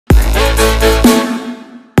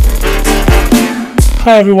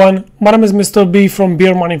Hi everyone, my name is Mr. B from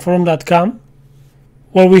beermoneyforum.com,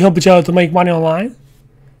 where we help each other to make money online.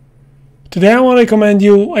 Today I want to recommend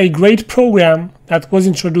you a great program that was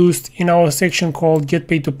introduced in our section called Get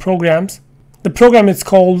Paid to Programs. The program is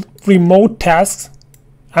called Remotasks.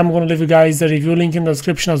 I'm going to leave you guys the review link in the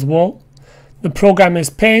description as well. The program is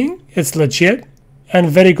paying, it's legit, and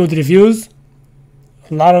very good reviews.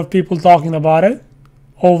 A lot of people talking about it.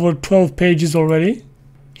 Over 12 pages already.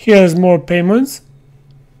 Here's more payments.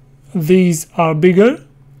 These are bigger.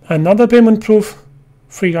 Another payment proof,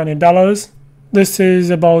 $300. This is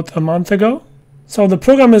about a month ago. So the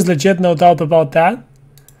program is legit, no doubt about that.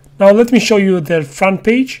 Now let me show you their front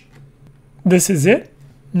page. This is it.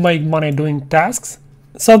 Make money doing tasks.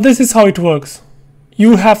 So this is how it works.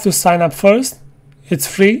 You have to sign up first. It's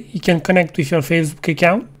free. You can connect with your Facebook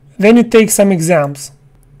account. Then you take some exams.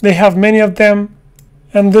 They have many of them,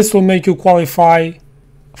 and this will make you qualify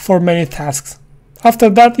for many tasks.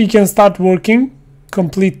 After that, you can start working,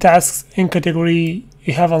 complete tasks in category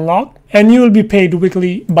you have unlocked, and you will be paid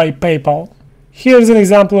weekly by PayPal. Here's an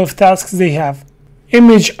example of tasks they have.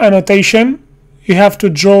 Image annotation. You have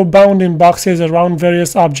to draw bounding boxes around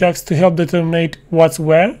various objects to help determine what's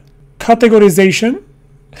where. Categorization.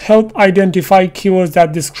 Help identify keywords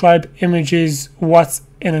that describe images, what's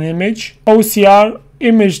in an image. OCR.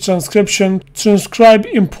 Image transcription. Transcribe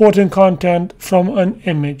important content from an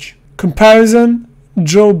image. Comparison.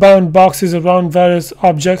 Draw bound boxes around various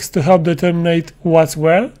objects to help determine what's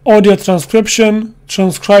where. Audio transcription.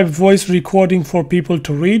 Transcribe voice recording for people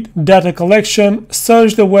to read. Data collection.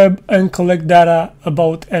 Search the web and collect data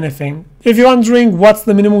about anything. If you're wondering what's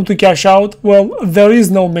the minimum to cash out, well, there is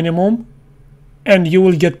no minimum, and you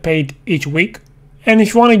will get paid each week. And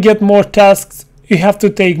if you want to get more tasks, you have to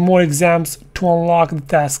take more exams to unlock the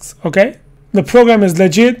tasks, okay? The program is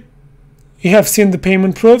legit. You have seen the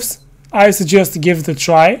payment proofs. I suggest give it a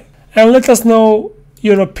try and let us know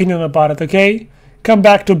your opinion about it, okay? Come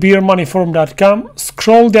back to beermoneyforum.com,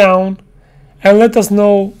 scroll down, and let us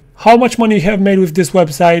know how much money you have made with this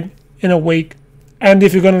website in a week, and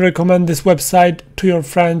if you're going to recommend this website to your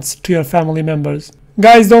friends, to your family members.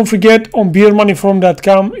 Guys, don't forget, on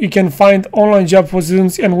beermoneyforum.com you can find online job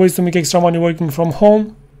positions and ways to make extra money working from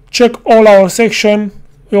home. Check all our section.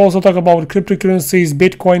 We also talk about cryptocurrencies,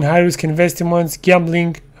 Bitcoin, high-risk investments,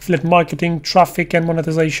 gambling, affiliate marketing, traffic and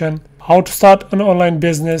monetization, how to start an online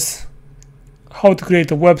business, how to create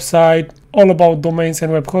a website, all about domains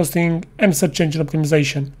and web hosting, and search engine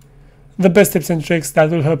optimization. The best tips and tricks that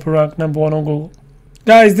will help you rank #1 on Google.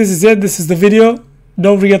 Guys, this is it. This is the video.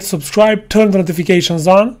 Don't forget to subscribe, turn the notifications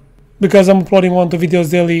on, because I'm uploading 1 to 2 videos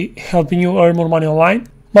daily helping you earn more money online.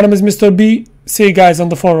 My name is Mr. B. See you guys on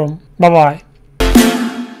the forum. Bye bye.